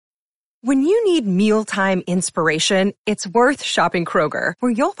When you need mealtime inspiration, it's worth shopping Kroger,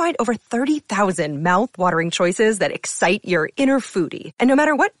 where you'll find over 30,000 mouth-watering choices that excite your inner foodie. And no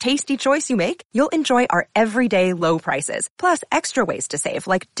matter what tasty choice you make, you'll enjoy our everyday low prices, plus extra ways to save,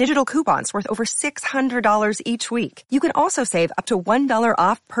 like digital coupons worth over $600 each week. You can also save up to $1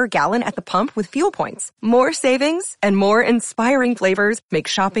 off per gallon at the pump with fuel points. More savings and more inspiring flavors make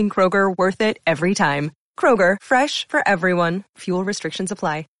shopping Kroger worth it every time. Kroger, fresh for everyone. Fuel restrictions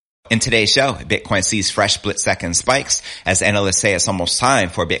apply. In today's show, Bitcoin sees fresh split-second spikes. As analysts say, it's almost time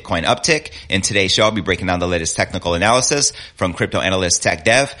for a Bitcoin uptick. In today's show, I'll be breaking down the latest technical analysis from crypto analyst Tech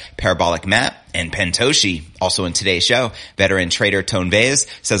Dev, Parabolic Matt, and Pentoshi. Also in today's show, veteran trader Tone Vez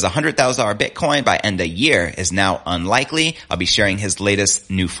says $100,000 Bitcoin by end of year is now unlikely. I'll be sharing his latest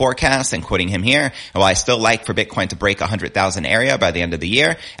new forecast and quoting him here. And while I still like for Bitcoin to break 100,000 area by the end of the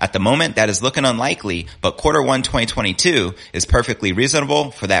year, at the moment that is looking unlikely, but Q1 2022 is perfectly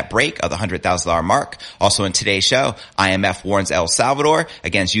reasonable for that break of the $100,000 mark. Also in today's show, IMF warns El Salvador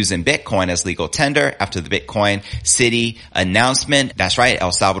against using Bitcoin as legal tender after the Bitcoin City announcement. That's right,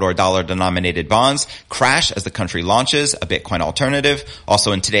 El Salvador dollar denominated bonds crash as the country launches a Bitcoin alternative.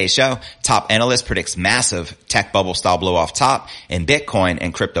 Also in today's show, top analyst predicts massive tech bubble style blow off top in Bitcoin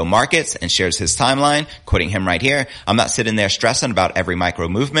and crypto markets and shares his timeline, quoting him right here. I'm not sitting there stressing about every micro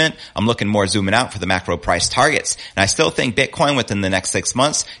movement. I'm looking more zooming out for the macro price targets. And I still think Bitcoin within the next 6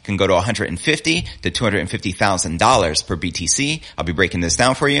 months can go to $150,000 to $250,000 per BTC. I'll be breaking this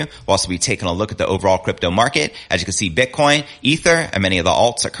down for you. We'll also be taking a look at the overall crypto market. As you can see, Bitcoin, Ether, and many of the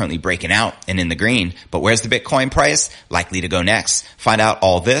alts are currently breaking out and in the green. But where's the Bitcoin price? Likely to go next. Find out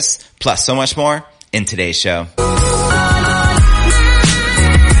all this, plus so much more, in today's show.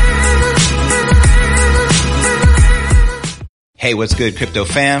 Hey, what's good, crypto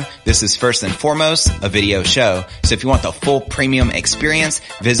fam? This is first and foremost a video show. So if you want the full premium experience,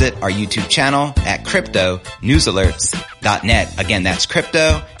 visit our YouTube channel at cryptonewsalerts.net. Again, that's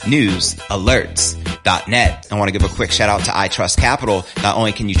cryptonewsalerts.net. I want to give a quick shout out to iTrust Capital. Not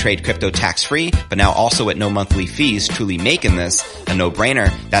only can you trade crypto tax free, but now also at no monthly fees, truly making this a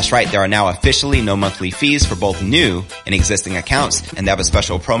no-brainer. That's right. There are now officially no monthly fees for both new and existing accounts. And they have a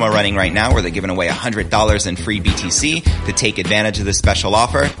special promo running right now where they're giving away $100 in free BTC to take advantage of this special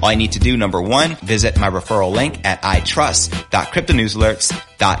offer. All I need to do, number one, visit my referral link at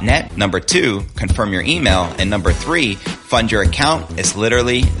itrust.cryptonewsalerts.net. Number two, confirm your email. And number three, fund your account. It's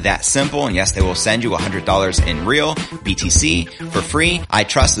literally that simple. And yes, they will send you $100 in real BTC for free.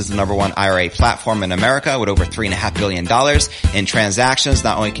 iTrust is the number one IRA platform in America with over $3.5 billion in transactions.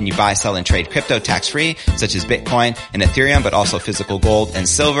 Not only can you buy, sell, and trade crypto tax free, such as Bitcoin and Ethereum, but also physical gold and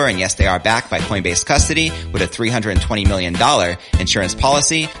silver. And yes, they are backed by Coinbase Custody with a $320 million insurance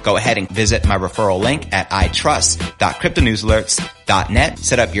policy. Go ahead and visit my referral link at itrust.cryptonewsalerts.net.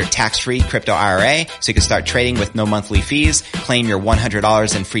 Set up your tax-free crypto IRA so you can start trading with no monthly fees. Claim your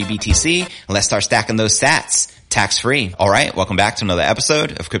 $100 in free BTC, and let's start stacking those sats tax-free. All right, welcome back to another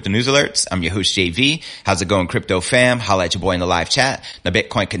episode of Crypto News Alerts. I'm your host, JV. How's it going, crypto fam? Holla at your boy in the live chat. Now,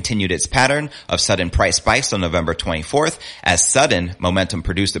 Bitcoin continued its pattern of sudden price spikes on November 24th as sudden momentum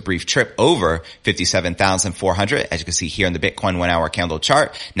produced a brief trip over 57,400, as you can see here in the Bitcoin 1 hour candle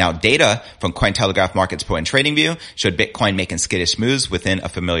chart. Now, data from Cointelegraph Markets Pro and TradingView showed Bitcoin making skittish moves within a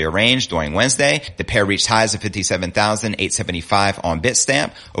familiar range during Wednesday. The pair reached highs of 57,875 on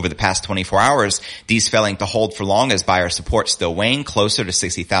Bitstamp over the past 24 hours. These failing to hold for long as buyer support still weighing closer to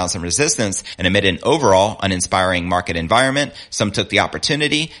 60,000 resistance, and amid an overall uninspiring market environment, some took the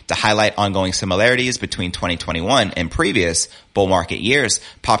opportunity to highlight ongoing similarities between 2021 and previous bull market years.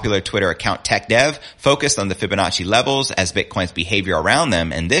 Popular Twitter account Tech Dev focused on the Fibonacci levels as Bitcoin's behavior around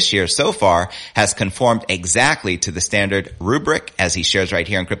them, and this year so far has conformed exactly to the standard rubric, as he shares right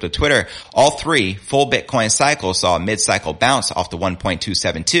here on Crypto Twitter. All three full Bitcoin cycles saw a mid-cycle bounce off the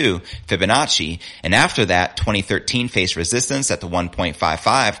 1.272 Fibonacci, and after that, 2013 faced resistance at the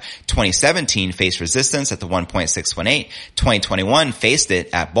 1.55, 2017 faced resistance at the 1.618, 2021 faced it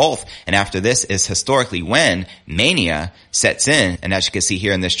at both, and after this is historically when mania sets in. And as you can see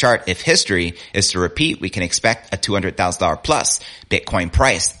here in this chart, if history is to repeat, we can expect a $200,000 plus Bitcoin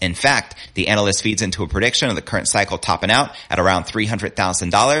price. In fact, the analyst feeds into a prediction of the current cycle topping out at around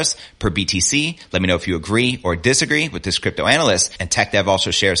 $300,000 per BTC. Let me know if you agree or disagree with this crypto analyst. And Tech Dev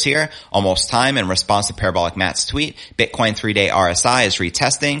also shares here, almost time in response to Parabolic Matt's tweet, Bitcoin 3-day RSI is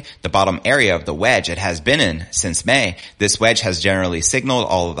retesting the bottom area of the wedge it has been in since May. This wedge has generally signaled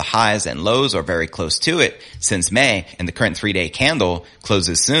all of the highs and lows or very close to it since May, and the current 3 3-day candle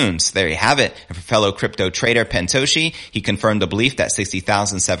closes soon. So there you have it. And for fellow crypto trader Pentoshi, he confirmed the belief that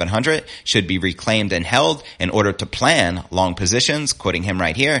 60,700 should be reclaimed and held in order to plan long positions. Quoting him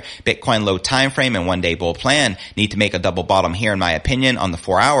right here, Bitcoin low time frame and 1-day bull plan need to make a double bottom here in my opinion on the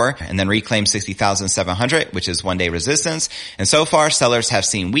 4-hour and then reclaim 60,700, which is 1-day resistance. And so far, sellers have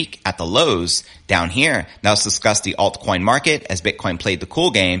seen weak at the lows down here. Now let's discuss the altcoin market. As Bitcoin played the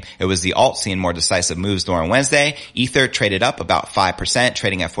cool game, it was the alt seeing more decisive moves during Wednesday. Ether traded up about 5%,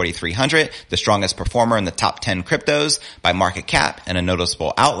 trading at 4,300, the strongest performer in the top 10 cryptos by market cap, and a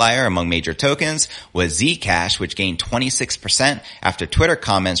noticeable outlier among major tokens was Zcash, which gained 26% after Twitter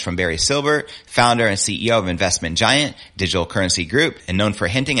comments from Barry Silbert, founder and CEO of investment giant Digital Currency Group, and known for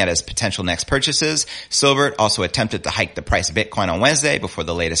hinting at his potential next purchases. Silbert also attempted to hike the price of Bitcoin on Wednesday before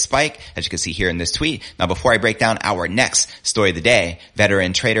the latest spike, as you can see here in this tweet. Now, before I break down our next story of the day,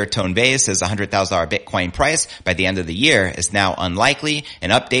 veteran trader Tone Vays says the $100,000 Bitcoin price by the end of the year is now unlikely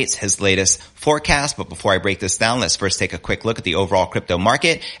and updates his latest forecast. But before I break this down, let's first take a quick look at the overall crypto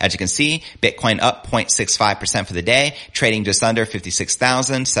market. As you can see, Bitcoin up 0.65% for the day, trading just under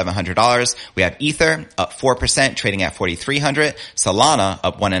 $56,700. We have Ether up 4%, trading at $4,300. Solana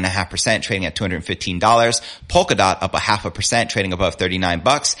up 1.5%, trading at $215. Polkadot up 0.5%, trading above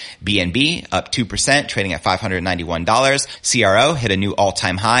 $39. BNB up 2%, trading at $591. CRO hit a new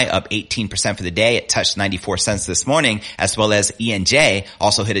all-time high, up 18% for the day. It touched 94 cents this morning, as well as ENJ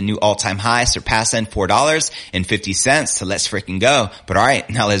also hit a new all-time high, surpassing $4.50. So let's freaking go. But all right,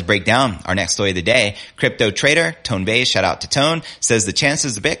 now let's break down our next story of the day. Crypto trader Tone Vays, shout out to Tone, says the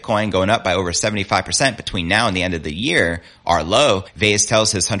chances of Bitcoin going up by over 75% between now and the end of the year are low. Vays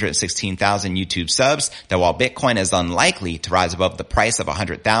tells his 116,000 YouTube subs that while Bitcoin is unlikely to rise above the price of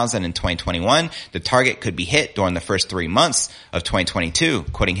 100,000 in 2021, the target could be hit during the first 3 months of 2022.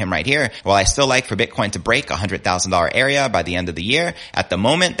 Quoting him right here, while I still like for Bitcoin to break $100,000 area by the end of the year, at the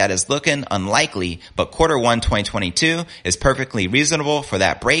moment that is looking unlikely, but Q1 2022 is perfectly reasonable for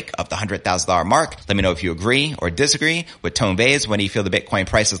that break of the $100,000 mark. Let me know if you agree or disagree with Tone Vays. When do you feel the Bitcoin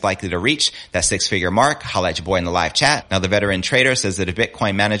price is likely to reach that 6-figure mark? Holla at your boy in the live chat. Now the veteran trader says that if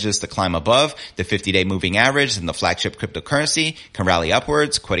Bitcoin manages to climb above the 50-day moving average, then the flagship cryptocurrency can rally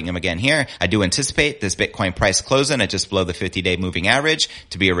upwards. Quoting him again here, I do anticipate this Bitcoin price closing at just below the 50-day moving average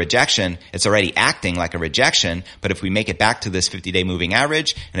to be a rejection. It's already acting like a rejection, but if we make it back to this 50-day moving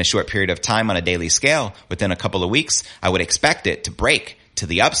average in a short period of time on a daily scale within a couple of weeks, I would expect it to break to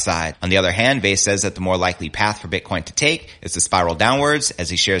the upside. On the other hand, Vays says that the more likely path for Bitcoin to take is to spiral downwards, as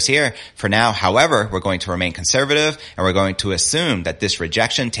he shares here. For now, however, we're going to remain conservative and we're going to assume that this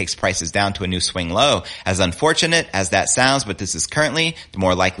rejection takes prices down to a new swing low. As unfortunate as that sounds, but this is currently the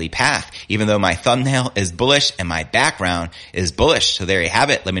more likely path, even though my thumbnail is bullish and my background is bullish. So there you have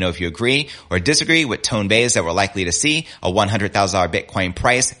it. Let me know if you agree or disagree with Tone Vays that we're likely to see a $100,000 Bitcoin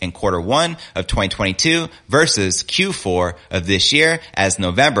price in Q1 of 2022 versus Q4 of this year, as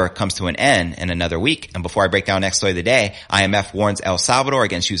November comes to an end in another week. And before I break down next story of the day, IMF warns El Salvador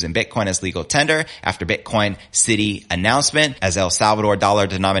against using Bitcoin as legal tender after Bitcoin City announcement, as El Salvador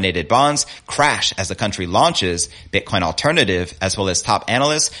dollar-denominated bonds crash as the country launches Bitcoin alternative, as well as top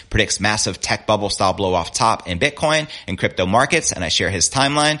analysts predicts massive tech bubble style blow off top in Bitcoin and crypto markets. And I share his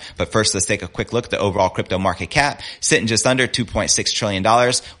timeline. But first, let's take a quick look at the overall crypto market cap, sitting just under $2.6 trillion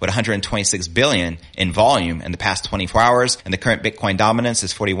with $126 billion in volume in the past 24 hours. And the current Bitcoin dominance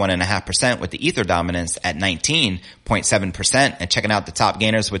is 41.5%, with the Ether dominance at 19.7%. And checking out the top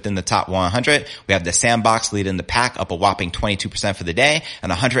gainers within the top 100, we have the Sandbox leading the pack, up a whopping 22% for the day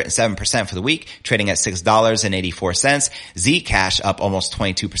and 107% for the week, trading at $6.84. Zcash up almost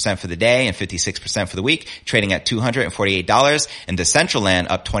 22% for the day and 56% for the week, trading at $248. And Decentraland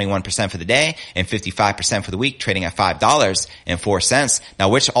up 21% for the day and 55% for the week, trading at $5.04. Now,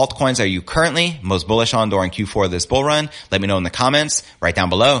 which altcoins are you currently most bullish on during Q4 of this bull run? Let me know in the comments right down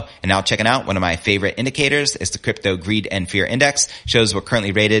below. And now checking out one of my favorite indicators is the Crypto Greed and Fear Index. Shows we're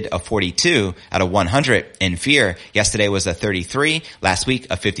currently rated a 42 out of 100 in fear. Yesterday was a 33, last week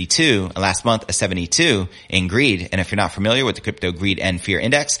a 52, and last month a 72 in greed. And if you're not familiar with the Crypto Greed and Fear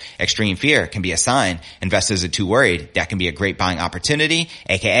Index, extreme fear can be a sign investors are too worried. That can be a great buying opportunity,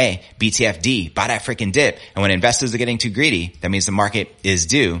 aka BTFD, buy that freaking dip. And when investors are getting too greedy, that means the market is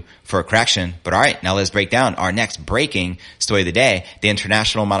due for a correction. But all right, now let's break down our next breaking story of the day. the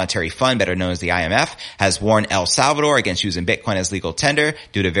International Monetary Fund, better known as the IMF, has warned El Salvador against using Bitcoin as legal tender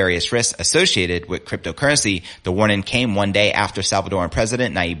due to various risks associated with cryptocurrency. The warning came one day after Salvadoran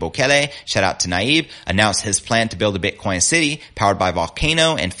President Nayib Bukele, shout out to Nayib, announced his plan to build a Bitcoin city powered by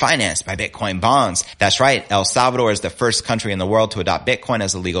volcano and financed by Bitcoin bonds. That's right, El Salvador is the first country in the world to adopt Bitcoin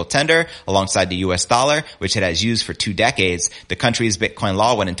as a legal tender alongside the US dollar, which it has used for 2 decades. The country's Bitcoin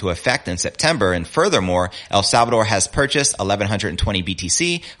law went into effect in September, and furthermore, El Salvador has purchased 1,120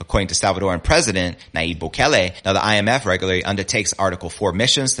 BTC, according to Salvadoran President Nayib Bukele. Now, the IMF regularly undertakes Article 4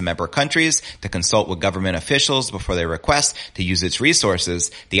 missions to member countries to consult with government officials before they request to use its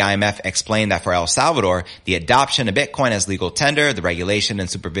resources. The IMF explained that for El Salvador, the adoption of Bitcoin as legal tender, the regulation and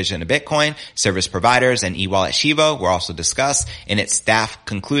supervision of Bitcoin, service providers, and e-wallet Shivo were also discussed. In its staff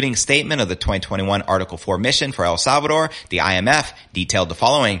concluding statement of the 2021 Article 4 mission for El Salvador, the IMF detailed the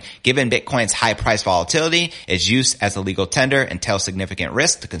following. Given Bitcoin's high price volatility, its use as a legal tender entails significant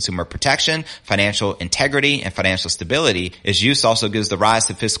risk to consumer protection, financial integrity, and financial stability. Its use also gives the rise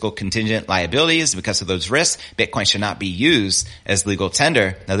to fiscal contingent liabilities. Because of those risks, Bitcoin should not be used as legal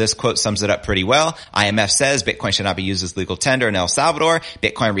tender. Now, this quote sums it up pretty well. IMF says Bitcoin should not be used as legal tender in El Salvador.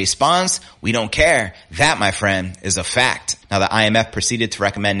 Bitcoin responds, we don't care. That, my friend, is a fact. Now, the IMF proceeded to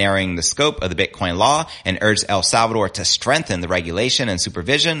recommend narrowing the scope of the Bitcoin law and urged El Salvador to strengthen the regulation and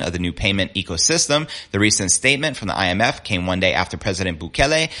supervision of the new payment ecosystem. The recent statement from the IMF came one day after President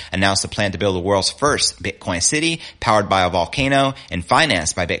Bukele announced a plan to build the world's first Bitcoin city powered by a volcano and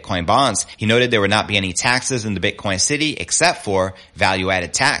financed by Bitcoin bonds. He noted there would not be any taxes in the Bitcoin city except for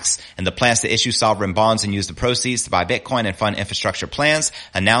value-added tax. And the plans to issue sovereign bonds and use the proceeds to buy Bitcoin and fund infrastructure plans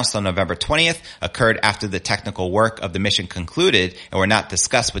announced on November 20th occurred after the technical work of the mission concluded and were not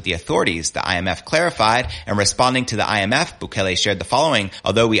discussed with the authorities, the IMF clarified. And responding to the IMF, Bukele shared the following.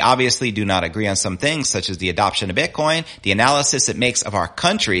 Although we obviously do not agree on some things, such as the adoption of Bitcoin, the analysis it makes of our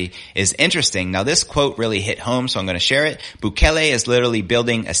country is interesting. Now, this quote really hit home, so I'm going to share it. Bukele is literally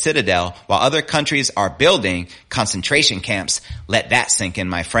building a citadel while other countries are building concentration camps. Let that sink in,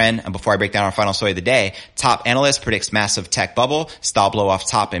 my friend. And before I break down our final story of the day, top analyst predicts massive tech bubble, stall blow off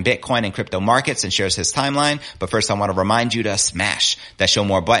top in Bitcoin and crypto markets, and shares his timeline. But first, I want to remind you to smash that show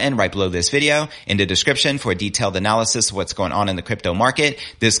more button right below this video in the description for a detailed analysis of what's going on in the crypto market.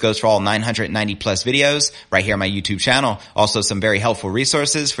 This goes for all 990 plus videos right here on my YouTube channel. Also, some very helpful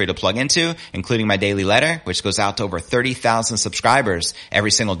resources for you to plug into, including my daily letter, which goes out to over 30,000 subscribers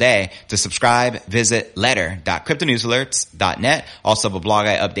every single day. To subscribe, visit letter.cryptonewsalerts.net. Also have a blog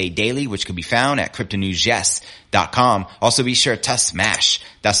I update daily, which can be found at cryptonewsyes.com. Also, be sure to smash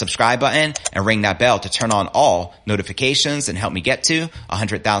that subscribe button and ring that bell to turn on all notifications and help me get to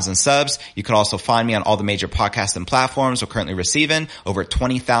 100,000 subs. You can also find me on all the major podcasting platforms. We're currently receiving over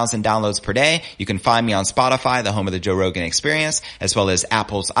 20,000 downloads per day. You can find me on Spotify, the home of the Joe Rogan Experience, as well as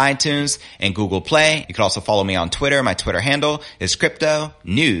Apple's iTunes and Google Play. You can also follow me on Twitter. My Twitter handle is Crypto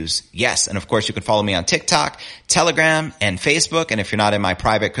News. Yes. And of course, you can follow me on TikTok, Telegram, and Facebook. And if you're not in my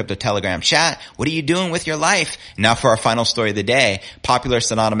private crypto Telegram chat, what are you doing with your life? Now for our final story of the day. Popular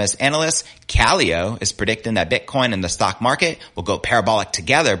synonymous analyst Callio is predicting that Bitcoin and the stock market will go parabolic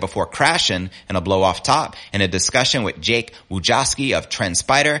together before crashing in a blow off top. In a discussion with Jake Wojcicki of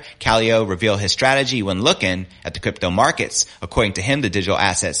TrendSpider, Callio revealed his strategy when looking at the crypto markets. According to him, the digital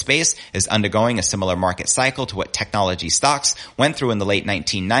asset space is undergoing a similar market cycle to what technology stocks went through in the late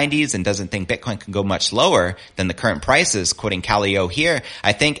 1990s and doesn't think Bitcoin can go much lower than the current prices. Quoting Callio here,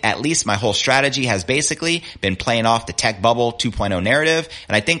 I think at least my whole strategy has basically been playing off the tech bubble 2.0 narrative,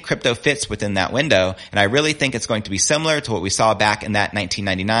 and I think crypto fits within that window. And I really think it's going to be similar to what we saw back in that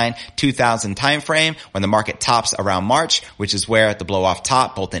 1999-2000 timeframe when the market tops around March, which is where the blow off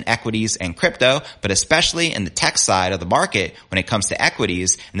top both in equities and crypto, but especially in the tech side of the market when it comes to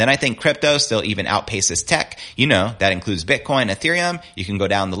equities. And then I think crypto still even outpaces tech. You know, that includes Bitcoin, Ethereum. You can go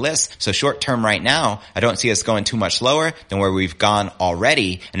down the list. So short term right now, I don't see us going too much lower than where we've gone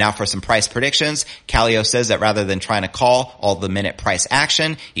already. And now for some price predictions. Callio says that rather than trying to call all the minute price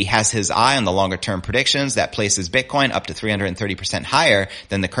action, he has his eye on the longer term predictions that places Bitcoin up to 330% higher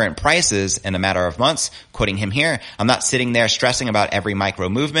than the current prices in a matter of months. Quoting him here, I'm not sitting there stressing about every micro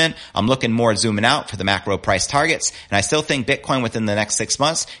movement. I'm looking more zooming out for the macro price targets. And I still think Bitcoin within the next 6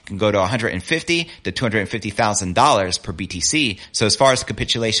 months can go to $150,000 to $250,000 per BTC. So as far as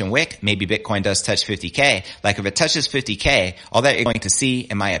capitulation wick, maybe Bitcoin does touch 50K. Like if it touches 50K, all that you're going to see,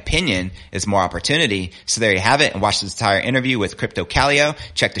 in my opinion, is more opportunity. So there you have it, and watch this entire interview with Crypto Callio.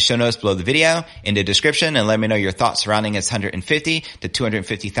 Check the show notes below below the video in the description and let me know your thoughts surrounding its $150,000 to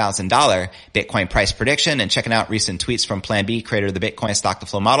 $250,000 Bitcoin price prediction, and checking out recent tweets from Plan B, creator of the Bitcoin stock to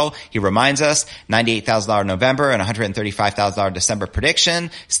flow model. He reminds us $98,000 November and $135,000 December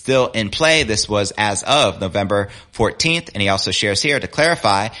prediction still in play. This was as of November 14th. And he also shares here to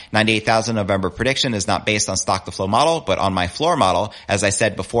clarify, 98,000 November prediction is not based on stock to flow model, but on my floor model. As I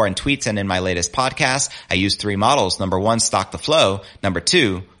said before in tweets and in my latest podcast, I use three models. Number one, stock to flow. Number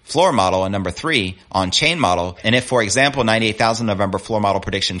two, floor model, and number three, on-chain model. And if, for example, 98,000 November floor model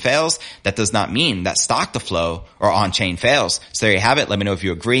prediction fails, that does not mean that stock to flow or on-chain fails. So there you have it. Let me know if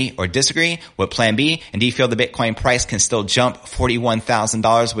you agree or disagree with Plan B. And do you feel the Bitcoin price can still jump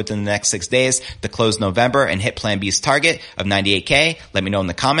 $41,000 within the next 6 days to close November and hit Plan B's target of 98K? Let me know in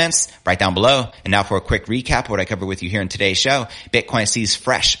the comments right down below. And now for a quick recap of what I covered with you here in today's show. Bitcoin sees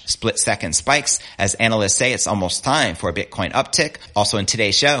fresh split-second spikes. As analysts say, it's almost time for a Bitcoin uptick. Also in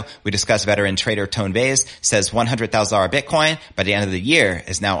today's show, we discussed veteran trader Tone Vays says $100,000 Bitcoin by the end of the year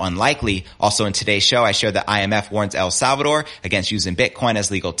is now unlikely. Also in today's show, I shared that IMF warns El Salvador against using Bitcoin as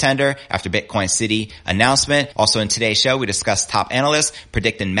legal tender after Bitcoin City announcement. Also in today's show, we discussed top analysts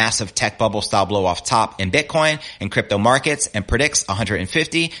predicting massive tech bubble style blow off top in Bitcoin and crypto markets, and predicts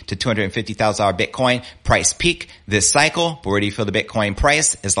 $150,000 to $250,000 Bitcoin price peak this cycle. But where do you feel the Bitcoin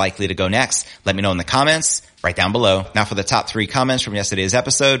price is likely to go next? Let me know in the comments right down below. Now for the top 3 comments from yesterday's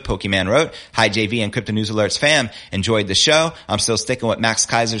episode. Pokemon wrote, "Hi JV and Crypto News Alerts fam. Enjoyed the show. I'm still sticking with Max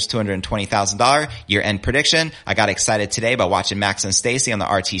Kaiser's $220,000 year-end prediction. I got excited today by watching Max and Stacy on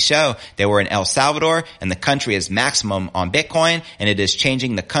the RT show. They were in El Salvador and the country is maximum on Bitcoin and it is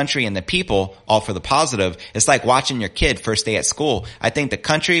changing the country and the people all for the positive. It's like watching your kid first day at school. I think the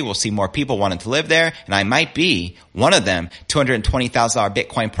country will see more people wanting to live there and I might be one of them. $220,000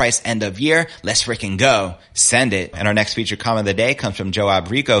 Bitcoin price end of year. Let's freaking go. Send it." And our next featured comment of the day comes from Joab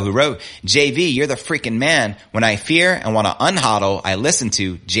Rico, who wrote, "JV, you're the freaking man. When I fear and want to unhodl, I listen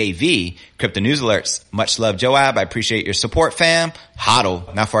to JV, Crypto News Alerts." Much love, Joab. I appreciate your support, fam.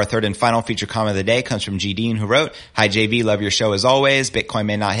 Hodl. Now for our third and final feature comment of the day comes from G Dean, who wrote, "Hi JV, love your show as always. Bitcoin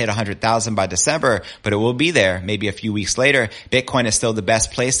may not hit 100,000 by December, but it will be there maybe a few weeks later. Bitcoin is still the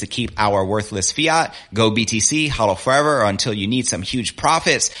best place to keep our worthless fiat. Go BTC, hodl forever, or until you need some huge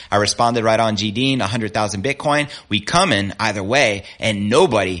profits." I responded right on, G Dean, 100,000 Bitcoin. We coming either way and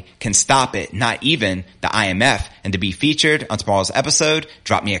nobody can stop it, not even the IMF. And to be featured on tomorrow's episode,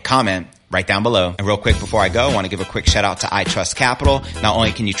 drop me a comment right down below. And real quick before I go, I want to give a quick shout out to iTrust Capital. Not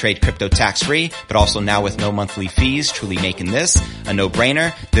only can you trade crypto tax free, but also now with no monthly fees, truly making this a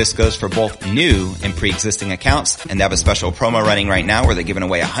no-brainer. This goes for both new and pre-existing accounts. And they have a special promo running right now where they're giving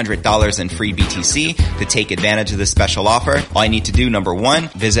away $100 in free BTC. To take advantage of this special offer, all you need to do, number 1,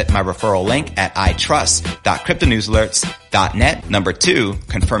 visit my referral link at itrust.cryptonewsalerts.net. Number 2,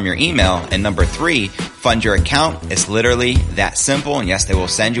 confirm your email. And number 3, fund your account. It's literally that simple. And yes, they will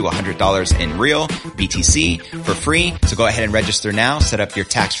send you $100 in real BTC for free. So go ahead and register now. Set up your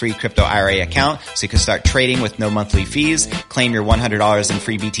tax-free crypto IRA account so you can start trading with no monthly fees. Claim your $100 in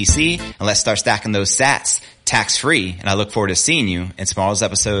free BTC and let's start stacking those sats tax-free. And I look forward to seeing you in tomorrow's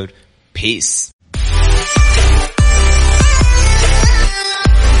episode. Peace.